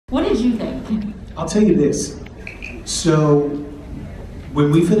you think? I'll tell you this. So,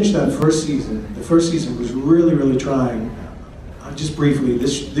 when we finished that first season, the first season was really, really trying. Just briefly,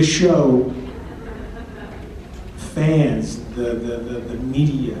 this show, fans, the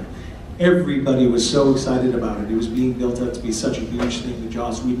media, everybody was so excited about it. It was being built up to be such a huge thing that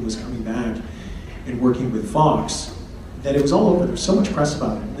Joss Whedon was coming back and working with Fox, that it was all over. There was so much press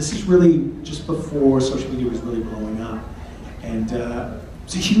about it. This is really just before social media was really blowing up. And it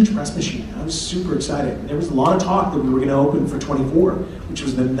was a huge press machine. I was super excited. There was a lot of talk that we were going to open for 24, which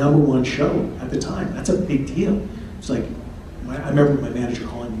was the #1 show at the time. That's a big deal. It's like, I remember my manager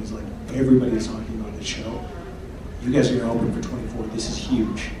calling me, he's like, everybody's talking about this show. You guys are going to open for 24. This is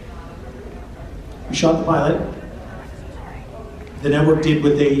huge. We shot the pilot. The network did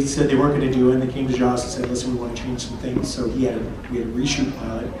what they said they weren't going to do, and they came to Joss and said, listen, we want to change some things. So we had to reshoot the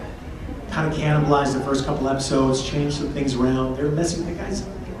pilot. Kind of cannibalized the first couple episodes, changed some things around. They were messing, the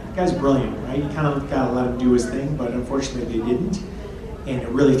guy's brilliant, right? You kind of got to let him do his thing, but unfortunately they didn't. And it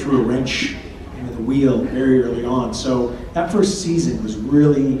really threw a wrench into the wheel very early on. So that first season was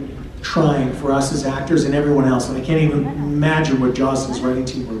really trying for us as actors and everyone else. And I can't even imagine what Joss and his writing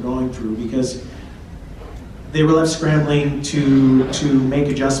team were going through, because they were left scrambling to make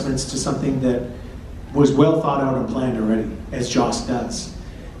adjustments to something that was well thought out and planned already, as Joss does.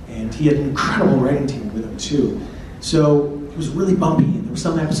 And he had an incredible writing team with him too. So it was really bumpy, and there were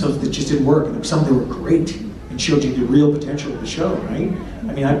some episodes that just didn't work, and there were some that were great and showed you the real potential of the show, right?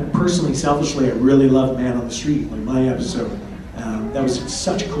 I mean, I personally, selfishly, I really loved Man on the Street, like my episode. That was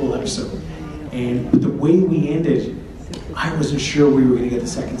such a cool episode. And the way we ended, I wasn't sure we were going to get the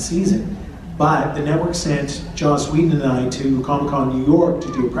second season. But the network sent Joss Whedon and I to Comic-Con New York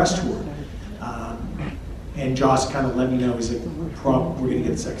to do a press tour. And Joss kind of let me know, he's like, we're going to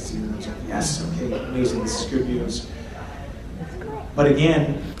get the second season. I was like, yes, okay, amazing, this is good news. But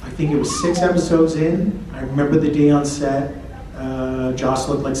again, I think it was 6 episodes in. I remember the day on set, Joss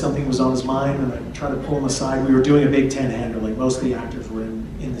looked like something was on his mind, and I tried to pull him aside. We were doing a Big Ten-hander, like most of the actors were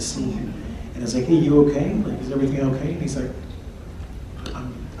in the scene. And I was like, hey, you okay? Like, is everything okay? And he's like,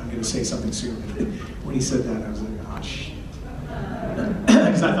 I'm going to say something soon. When he said that, I was like, oh, shit.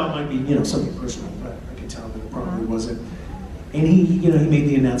 Because I thought it might be, something personal, but I could tell that it probably wasn't. And he made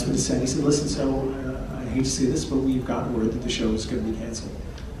the announcement to set. He said, listen, so I hate to say this, but we've gotten word that the show is going to be canceled.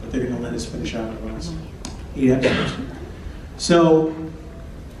 But they're going to let us finish out our last 8 episodes. So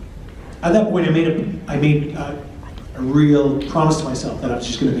at that point, I made a real promise to myself that I was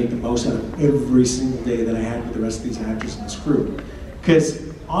just going to make the most out of every single day that I had with the rest of these actors in this crew. Because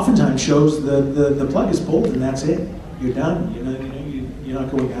oftentimes shows the plug is pulled and that's it. You're done. You're not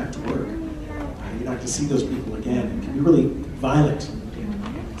going back to work. You're not going to see those people again. It can be really violent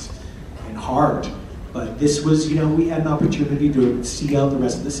and hard. But this was, we had an opportunity to see out the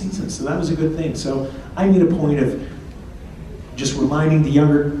rest of the season, so that was a good thing. So I made a point of just reminding the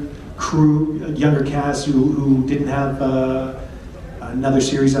younger crew, younger cast who didn't have another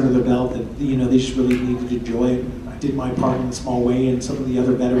series under their belt that they just really needed to enjoy it. I did my part in a small way, and some of the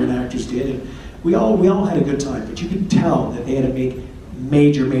other veteran actors did, and we all had a good time. But you could tell that they had to make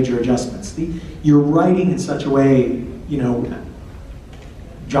major adjustments. You're writing in such a way,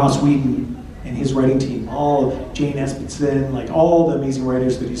 Joss Whedon and his writing team, all Jane Espenson, like all the amazing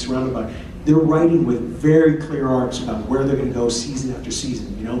writers that he's surrounded by, they're writing with very clear arcs about where they're going to go season after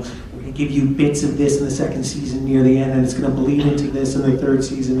season. We're going to give you bits of this in the second season near the end, and it's going to bleed into this in the third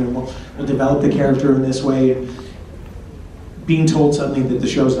season, and we'll develop the character in this way. And being told suddenly that the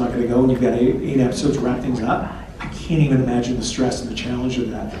show's not going to go and you've got 8 episodes to wrap things up, I can't even imagine the stress and the challenge of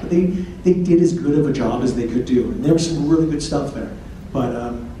that. But they did as good of a job as they could do, and there was some really good stuff there.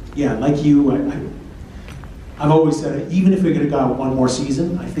 But yeah, like you, I've always said, even if we could have got one more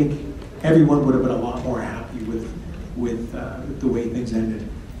season, I think everyone would have been a lot more happy with the way things ended.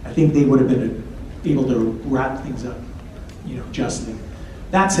 I think they would have been able to wrap things up, justly.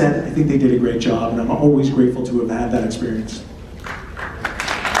 That said, I think they did a great job, and I'm always grateful to have had that experience.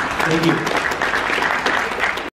 Thank you.